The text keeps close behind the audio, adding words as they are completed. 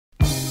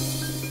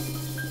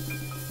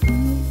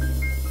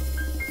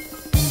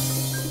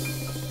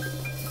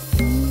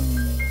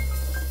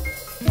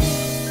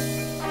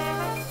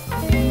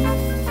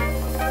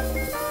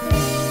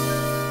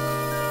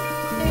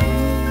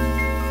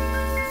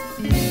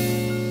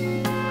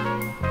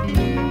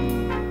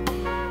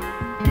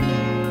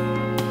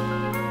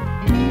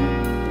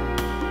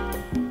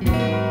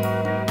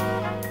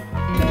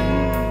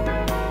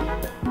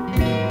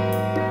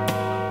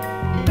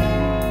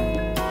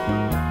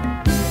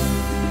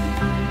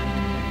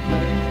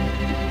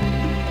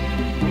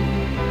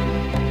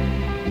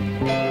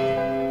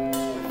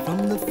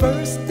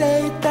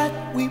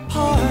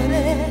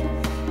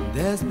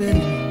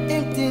feeling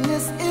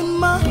emptiness in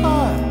my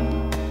heart.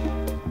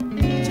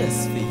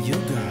 Just for you,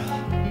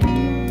 girl,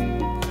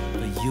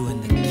 for you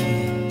and the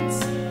kids.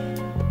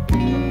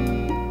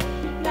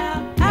 Now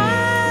I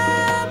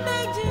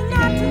begged you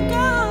not to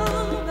go,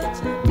 but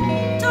you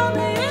told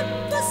me it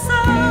was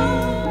so.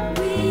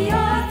 We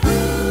are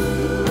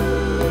through.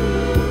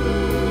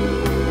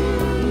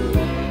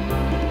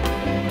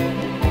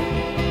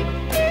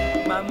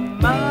 My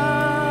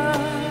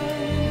mind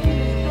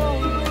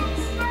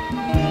always.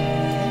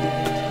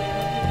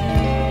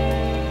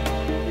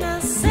 Now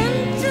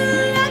since you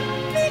let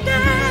me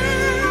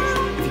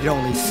down, If you'd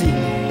only see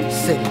me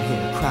sitting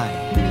here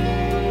crying,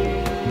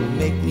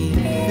 make me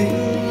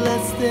feel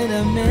less than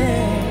a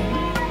man.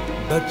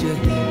 But you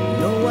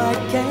know I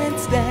can't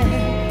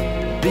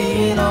stand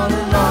being all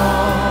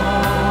alone.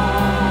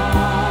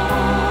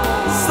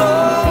 So,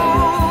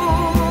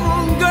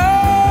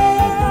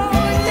 girl,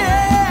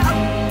 yeah,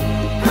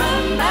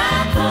 come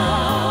back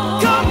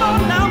home. come on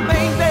now,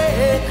 baby.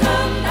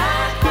 Come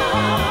back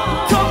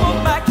home. Come on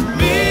back to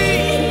me.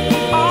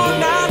 Oh,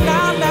 now,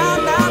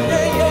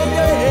 yeah,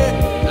 yeah.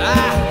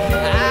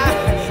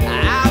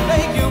 I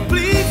beg you,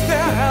 please,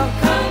 girl.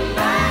 Come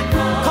back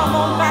home. Come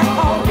on back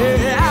home,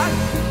 yeah.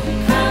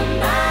 Come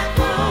back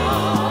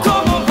home.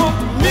 Come on for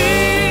me,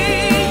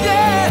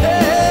 yeah.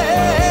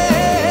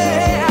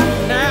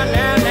 Now,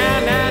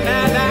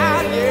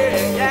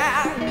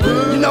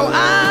 yeah. You know I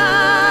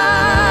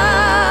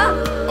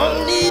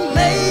only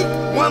made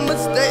one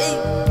mistake,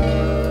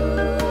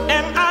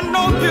 and I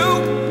know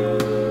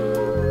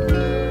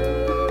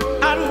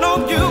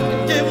you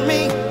can give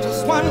me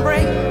just one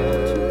break.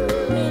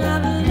 And I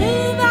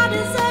believe I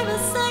deserve a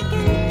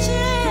second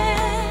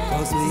chance.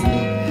 'Cause we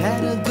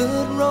had a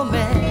good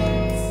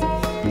romance,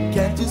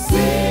 can't you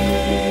see?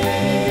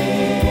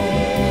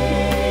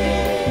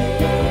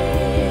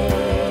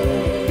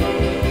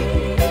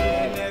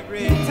 And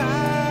every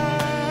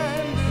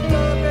time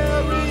the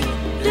bell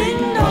rings, Ding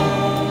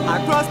dong. I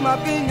cross my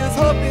fingers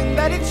hoping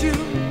that it's you.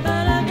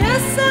 But I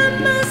guess I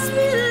must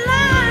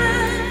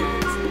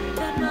realize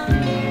that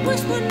my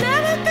wish would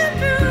never come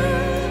true.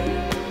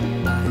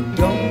 I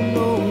don't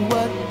know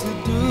what to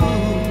do.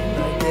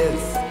 I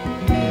guess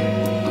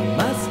I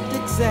must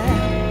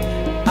accept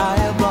I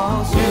have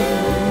lost you.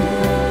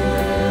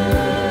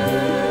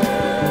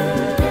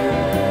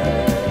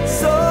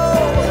 So,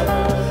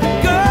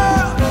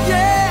 girl,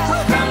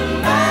 yeah,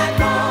 Come back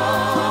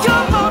home.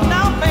 come on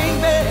now,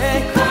 baby.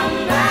 Come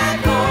back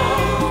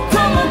home.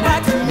 Come on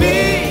back to me.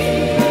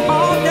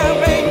 Oh, yeah,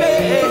 baby.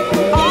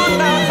 Oh,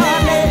 now,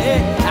 honey.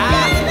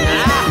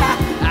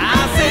 I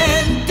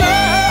said,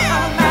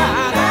 girl,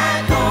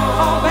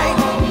 oh,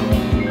 baby.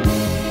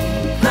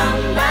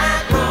 Come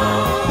back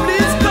home.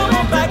 Please come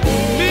on back to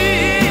me,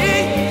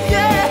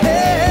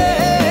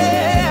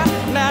 yeah.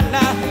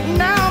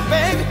 Now,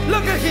 baby,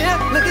 look again.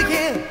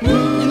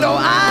 You know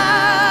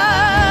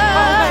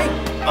I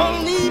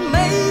only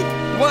made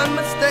one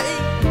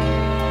mistake,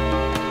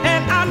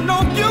 and I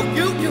know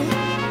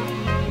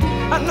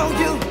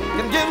you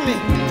can give me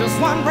just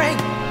one break.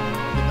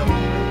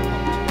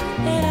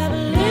 And I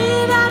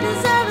believe I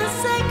deserve a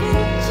second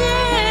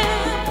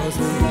chance. 'Cause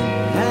we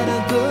had a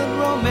good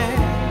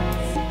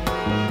romance,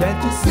 can't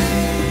you see?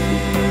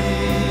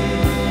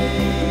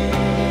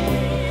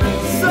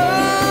 So,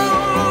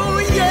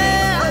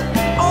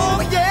 yeah, oh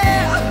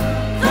yeah,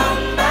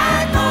 Come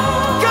back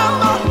home.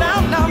 come on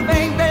now,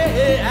 baby.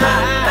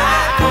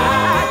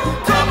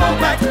 Come on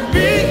back to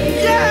me,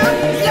 yeah,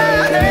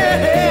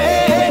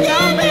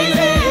 now,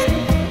 baby.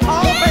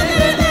 Oh,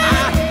 baby,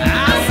 I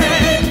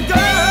said,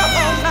 girl,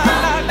 now,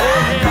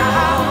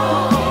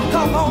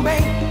 come on,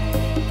 baby.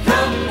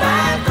 Come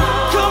back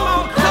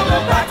home. Come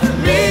on back to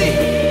me.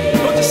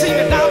 Don't you see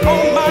me down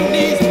on my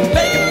knees,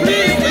 begging,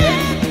 please.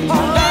 Oh,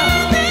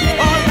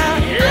 now,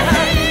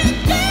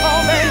 yeah. Oh,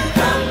 baby.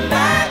 Come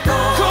back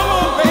home. Come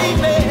on,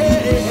 baby.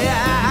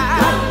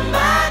 Come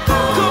back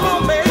home. Come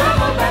on, baby.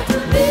 Come on back to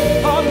me.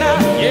 Oh, now,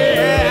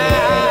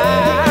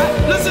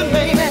 yeah. Listen,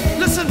 baby,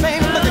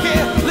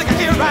 look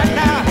again right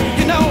now.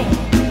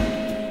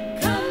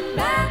 Come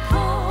back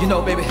home. You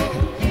know, baby,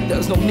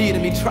 there's no need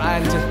of me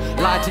trying to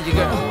lie to you,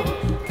 girl.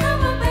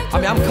 Come on back to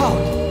I mean, I'm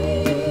caught,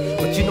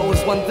 but you know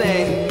it's one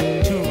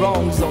thing, two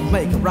wrongs don't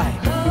make a right.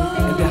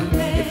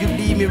 And if you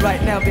leave me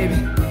right now, baby,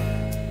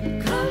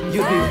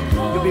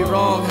 you'll be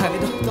wrong, honey.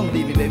 Don't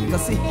leave me, baby.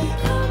 'Cause see,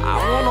 I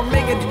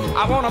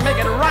wanna make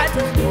it right.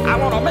 I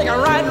wanna make it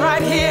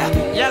right here.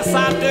 Yes,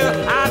 I do.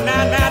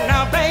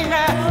 Now, baby,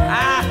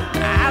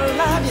 I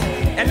love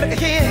you. And look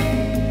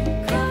here.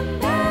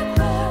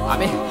 I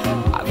mean,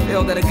 I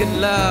feel that a good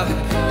love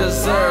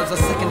deserves a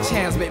second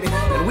chance, baby.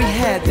 And we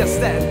had just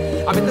that.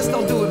 I mean, let's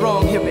don't do it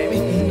wrong here, baby.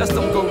 Let's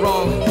don't go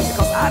wrong.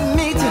 Because I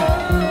need you.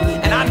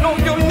 And I know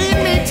you need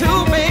me too,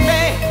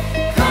 baby.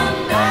 come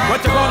back. But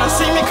you wanna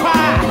see me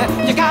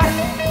cry. You got it.